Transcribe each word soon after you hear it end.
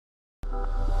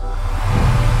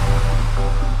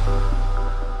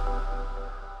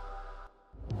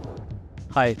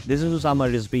Hi, this is Osama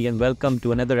Rizvi and welcome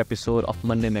to another episode of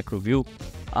Monday Macro View.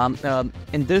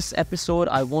 In this episode,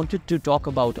 I wanted to talk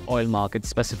about oil markets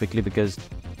specifically because,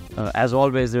 as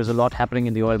always, there's a lot happening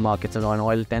in the oil markets, and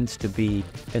oil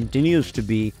continues to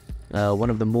be one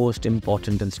of the most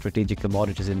important and strategic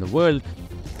commodities in the world.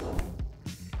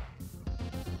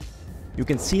 You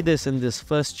can see this in this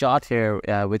first chart here,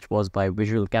 which was by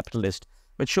Visual Capitalist,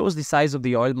 which shows the size of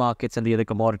the oil markets and the other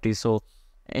commodities. So,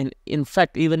 in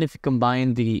fact, even if you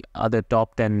combine the other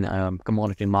top 10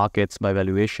 commodity markets by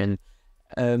valuation,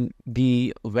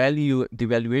 the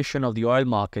valuation of the oil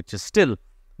market is still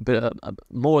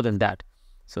more than that.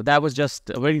 So that was just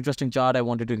a very interesting chart I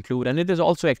wanted to include, and it is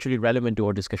also actually relevant to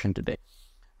our discussion today.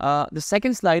 The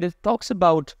second slide, it talks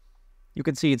about, you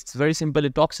can see it's very simple.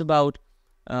 It talks about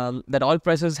that oil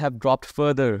prices have dropped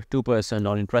further 2%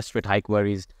 on interest rate hike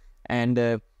worries,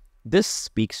 and this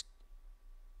speaks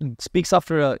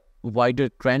after a wider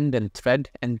trend and thread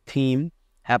and theme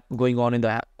going on in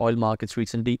the oil markets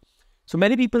recently. So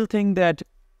many people think that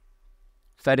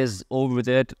Fed is over with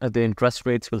it, the interest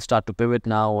rates will start to pivot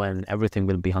now and everything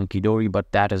will be hunky-dory,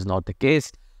 but that is not the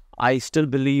case. I still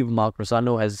believe Mark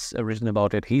Rossano has written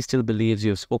about it. He still believes.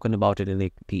 You've spoken about it in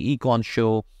the Econ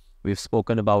show. We've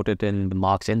spoken about it in the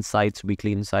Mark's Insights,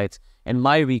 Weekly Insights, and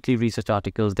my weekly research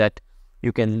articles that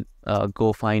you can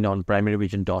go find on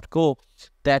primaryvision.co,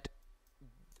 that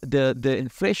the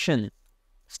inflation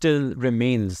still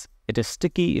remains. It is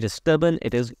sticky, it is stubborn,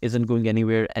 it isn't going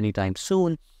anywhere anytime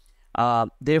soon.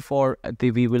 Therefore,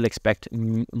 we will expect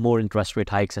more interest rate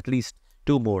hikes, at least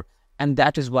 2 more. And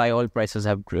that is why oil prices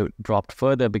have dropped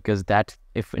further, because that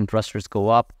if interest rates go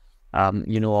up,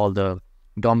 all the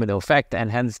domino effect, and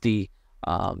hence the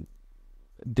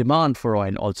demand for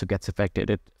oil also gets affected.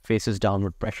 It faces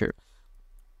downward pressure.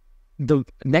 The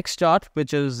next chart,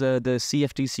 which is the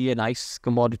CFTC and ICE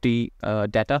commodity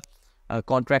data,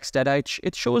 contracts data,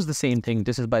 it shows the same thing.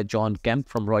 This is by John Kemp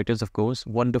from Reuters, of course.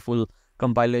 Wonderful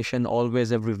compilation,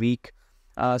 always every week.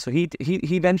 So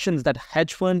he mentions that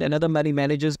hedge fund and other money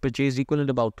managers purchased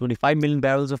equivalent about 25 million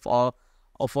barrels of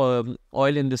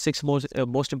oil in the 6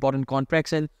 most important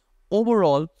contracts, and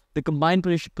overall the combined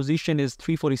position is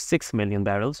 346 million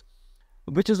barrels,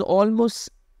 which is almost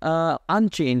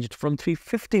unchanged from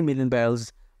 350 million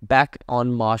barrels back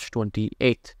on March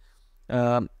 28th.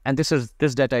 And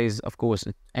this data is, of course,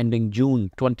 ending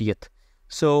June 20th.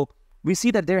 So we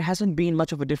see that there hasn't been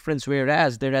much of a difference,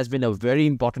 whereas there has been a very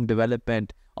important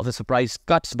development of the surprise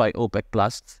cuts by OPEC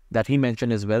Plus that he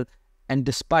mentioned as well. And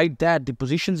despite that, the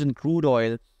positions in crude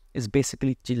oil is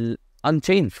basically still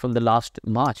unchanged from the last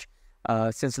March,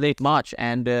 since late March.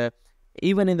 And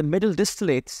even in the middle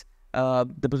distillates,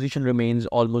 the position remains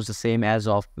almost the same as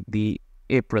of the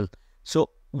April. So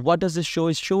what does this show?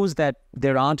 It shows that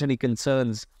there aren't any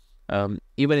concerns,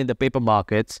 even in the paper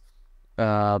markets,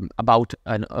 about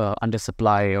an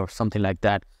undersupply or something like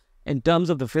that. In terms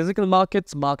of the physical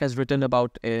markets, Mark has written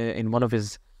about in one of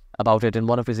his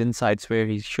insights, where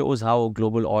he shows how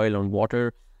global oil on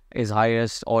water is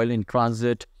highest, oil in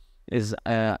transit is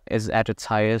at its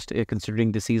highest,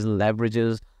 considering the seasonal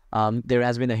averages. There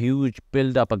has been a huge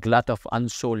build-up, a glut of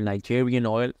unsold Nigerian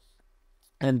oil.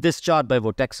 And this chart by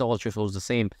Vortex also shows the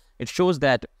same. It shows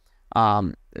that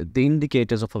the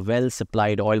indicators of a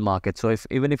well-supplied oil market. So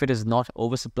even if it is not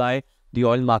oversupply, the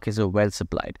oil markets are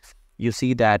well-supplied. You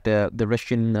see that the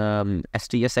Russian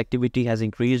STS activity has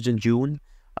increased in June.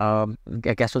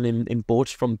 Gasoline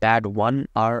imports from PAD 1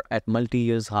 are at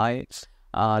multi-years high.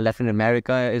 Latin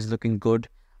America is looking good.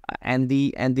 And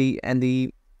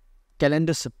the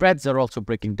calendar spreads are also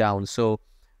breaking down. So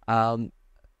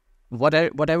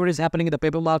whatever is happening in the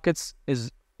paper markets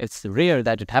it's rare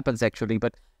that it happens actually,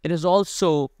 but it is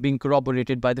also being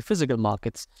corroborated by the physical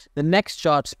markets. The next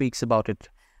chart speaks about it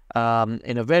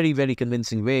in a very, very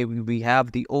convincing way. We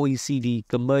have the OECD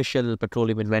commercial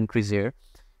petroleum inventories here,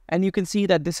 and you can see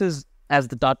that this is, as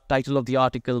the title of the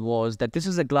article was, that this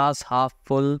is a glass half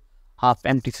full, half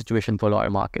empty situation for oil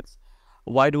markets.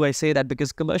 Why do I say that?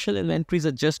 Because commercial inventories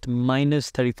are just minus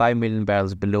 35 million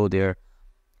barrels below their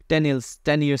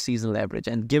 10-year seasonal average.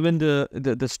 And given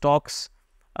the stocks,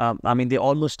 they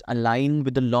almost align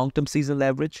with the long-term seasonal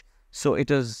average. So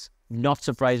it is not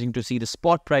surprising to see the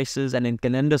spot prices and in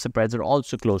calendar spreads are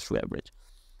also close to average.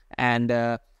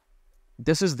 And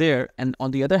this is there. And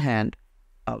on the other hand,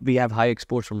 we have high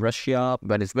exports from Russia,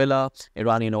 Venezuela,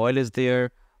 Iranian oil is there.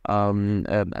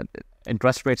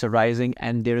 Interest rates are rising,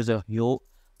 and there is a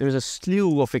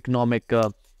slew of economic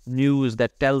news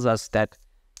that tells us that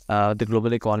the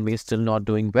global economy is still not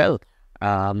doing well.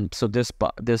 So this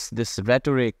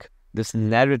rhetoric, this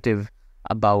narrative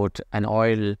about an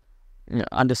oil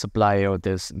undersupply, or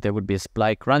there would be a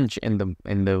supply crunch in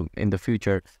the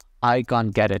future. I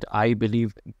can't get it. I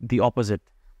believe the opposite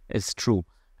is true.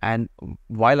 And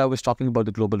while I was talking about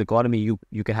the global economy,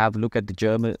 you can have a look at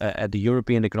the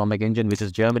European economic engine, which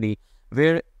is Germany,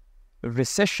 where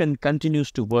recession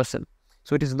continues to worsen.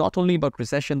 So it is not only about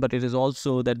recession, but it is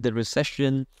also that the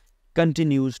recession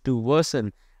continues to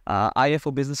worsen.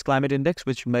 IFO Business Climate Index,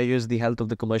 which measures the health of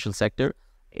the commercial sector,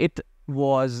 it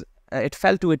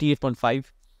fell to 88.5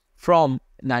 from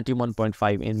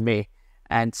 91.5 in May.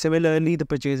 And similarly, the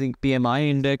purchasing PMI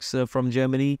index from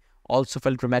Germany also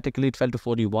fell dramatically. It fell to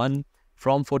 41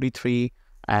 from 43,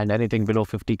 and anything below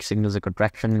 50 signals a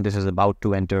contraction. This is about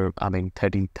to enter,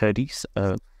 30s,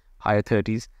 higher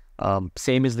 30s.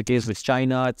 Same is the case with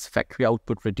China. Its factory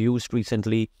output reduced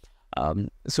recently.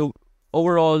 So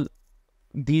overall,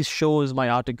 these shows,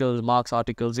 Mark's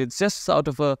articles, it's just sort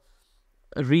of a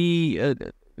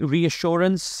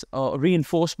reassurance,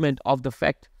 reinforcement of the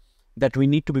fact that we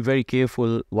need to be very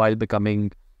careful while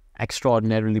becoming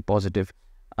extraordinarily positive.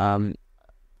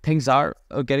 Things are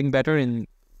getting better in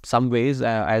some ways,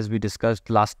 as we discussed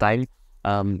last time,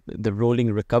 the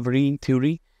rolling recovery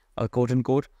theory, quote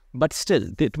unquote, but still,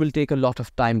 it will take a lot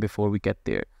of time before we get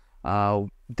there.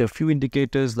 There are few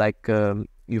indicators like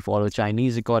you follow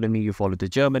Chinese economy, you follow the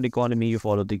German economy, you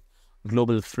follow the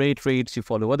global freight rates, you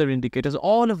follow other indicators.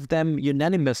 All of them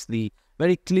unanimously,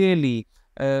 very clearly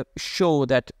show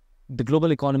that the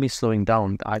global economy is slowing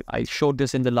down. I showed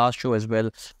this in the last show as well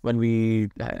when we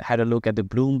had a look at the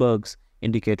Bloomberg's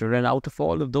indicator, and out of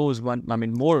all of those,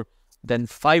 more than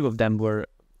 5 of them were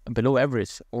below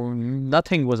average, or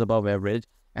nothing was above average,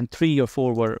 and 3 or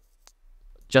 4 were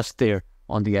just there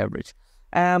on the average.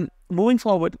 Moving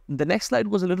forward, the next slide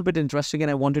was a little bit interesting,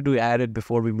 and I wanted to add it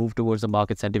before we move towards the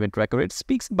market sentiment tracker. It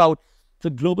speaks about the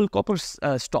global copper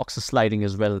stocks are sliding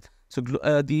as well. So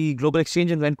the global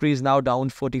exchange inventory is now down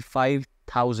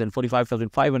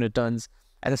 45,500 tons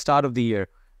at the start of the year,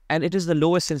 and it is the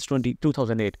lowest since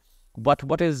 2008. But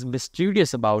what is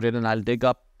mysterious about it, and I'll dig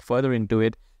up further into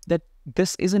it, that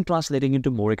this isn't translating into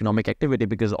more economic activity,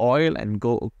 because oil and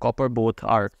copper both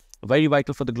are very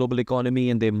vital for the global economy,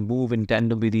 and they move in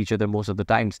tandem with each other most of the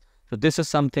times. So this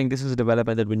is a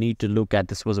development that we need to look at.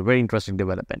 This was a very interesting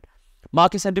development.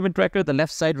 Market sentiment tracker, the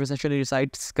left side, recessionary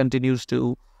side, continues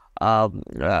to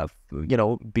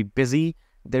be busy.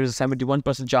 There is a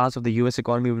 71% chance of the US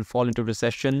economy will fall into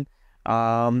recession.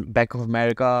 Bank of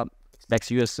America expects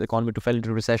US economy to fall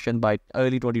into recession by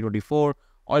early 2024.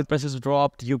 Oil prices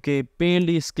dropped. UK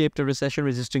barely escaped a recession,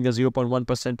 resisting a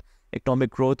 0.1% economic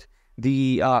growth.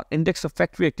 The index of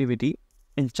factory activity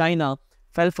in China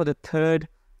fell for the 3rd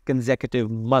consecutive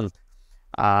month.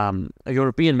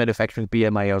 European manufacturing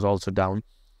PMI was also down.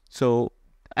 So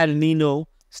El Nino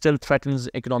still threatens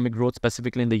economic growth,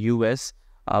 specifically in the US.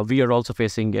 We are also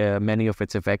facing many of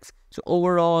its effects. So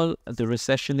overall, the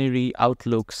recessionary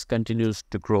outlooks continues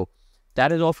to grow.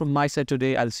 That is all from my side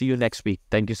today. I'll see you next week.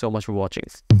 Thank you so much for watching.